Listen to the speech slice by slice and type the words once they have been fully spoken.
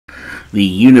The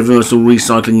Universal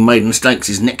Recycling Maiden Stakes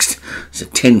is next. It's a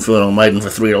 10 furlong maiden for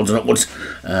 3-year-olds and upwards.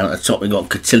 At the top we've got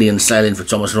Cotillion Sailing for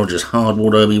Thomas Rogers,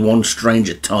 Hardwood Obi-Wan,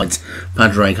 Stranger Tides,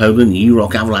 Padraig Hogan,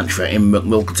 U-Rock Avalanche for M.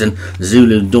 McMilkerton,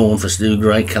 Zulu Dawn for Stu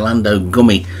Gray, Calando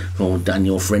Gummy for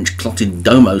Daniel French, Clotted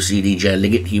Domo CDJ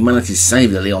Liggett, Humanity's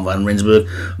Saviour Leon Van Rensburg,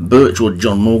 Birchwood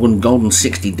John Morgan, Golden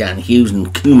 60 Dan Hughes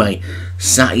and Kume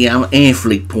Satyam,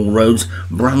 Airfleet Paul Rhodes,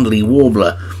 Brandley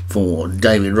Warbler for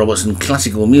David Robertson,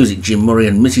 Classical Music Jim Murray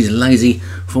and Mrs. Lazy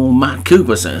for Matt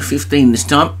Cooper. So 15 this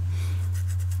time.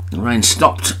 The rain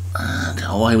stopped and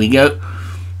away we go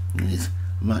with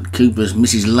Matt Cooper's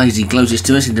Mrs. Lazy closest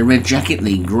to us in the red jacket.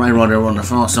 The grey rider on the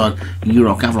far side,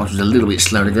 U-Rock Avalanche, was a little bit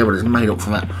slow to go, but has made up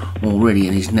for that already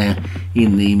and is now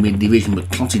in the mid-division.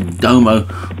 But Clotted Domo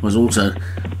was also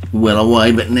well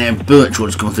away, but now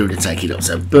Birchwood's gone through to take it up.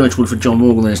 So Birchwood for John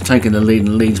Morgan has taken the lead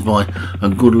and leads by a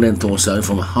good length or so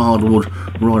from Hardwood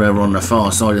right over on the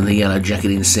far side in the yellow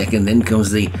jacket in second. Then comes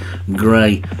the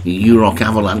grey U-Rock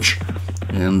Avalanche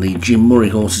and the Jim Murray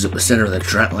horses at the centre of the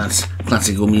track. That's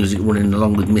Classical Music running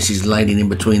along with Mrs. Lady, in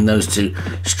between those two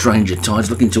Stranger Tides.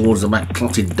 Looking towards the back,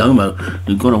 Clotted Domo,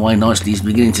 who got away nicely, is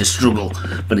beginning to struggle,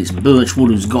 but it's Birchwood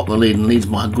who's got the lead and leads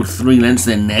by a good 3 lengths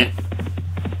then now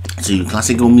to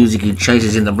Classical Music, who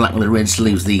chases in the black with the red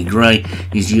sleeves. The grey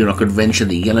is U-Rock Adventure,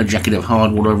 the yellow jacket of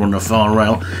Hardwood over on the far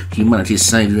rail. Humanity's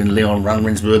Saviour in Leon Van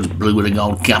Rensburg's blue with a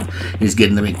gold cap is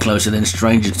getting a bit closer. Then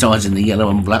Stranger Tides in the yellow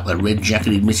and black, the red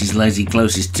jacketed Mrs. Lazy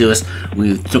closest to us.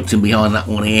 We've tucked in behind that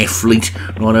one,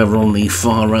 Airfleet, right over on the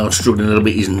far rail, struggling a little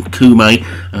bit, isn't Kume,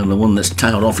 and the one that's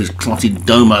tailed off is Clotted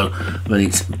Domo. But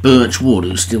it's Birchwood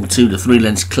who's still 2 to 3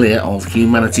 lengths clear of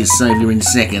Humanity's Saviour in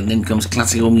second. Then comes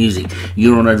Classical Music,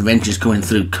 Euron Adventure's coming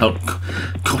through.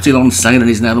 Cotillion Sailing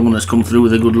is now the one that's come through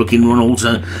with a good looking run,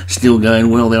 also still going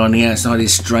well there on the outside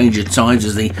is Stranger Tides,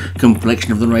 as the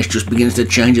complexion of the race just begins to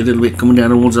change a little bit, coming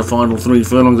down towards the final 3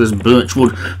 furlongs as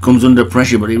Birchwood comes under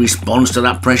pressure, but he responds to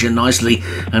that pressure nicely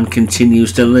and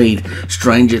continues to lead.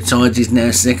 Stranger Tides is now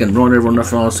second, right over on the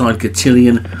far side,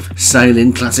 Cotillion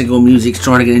Sailing, Classical Music's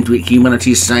trying to get into it,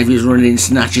 Humanity's Saviour's running in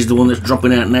snatches, the one that's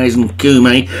dropping out now isn't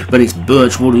Kume, but it's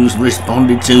Birchwood who's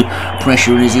responded to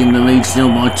pressure and is in the lead still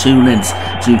by 2 lengths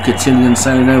to Cotillion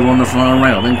Sailing over on the far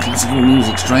rail. Then Classical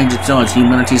Music, Stranger Tides,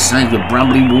 Humanity's Saviour,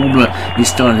 Brambly Warbler is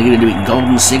starting to get into it,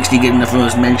 Golden 60 getting the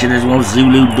first mention as well,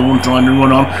 Zulu Dawn trying to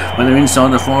run on, but they're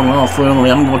inside the final half furlong. They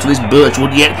haven't got to this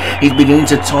Birchwood yet, he's beginning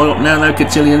to tie up now though.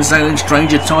 Cotillion Sailing,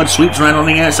 Stranger Tides sweeps around on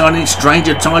the outside and it's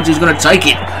Stranger Tides who's going to take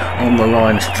it on the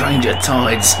line. Stranger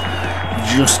Tides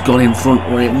just got in front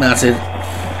where it mattered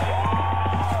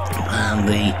and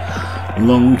the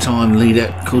long time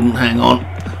leader couldn't hang on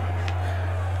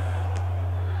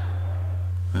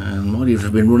and might even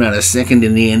have been run out of second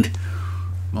in the end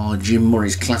by Jim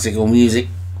Murray's Classical Music.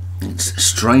 It's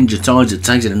Stranger Tides that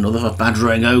takes it, another for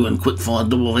Padraig Hogan, quick fire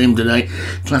double for him today.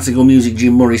 Classical Music,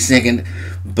 Jim Murray second,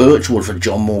 Birchwood for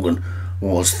John Morgan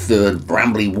was third,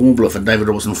 Brambly Warbler for David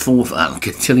Robertson fourth, and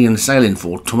Cotillion Sailing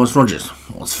for Thomas Rogers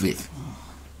was fifth.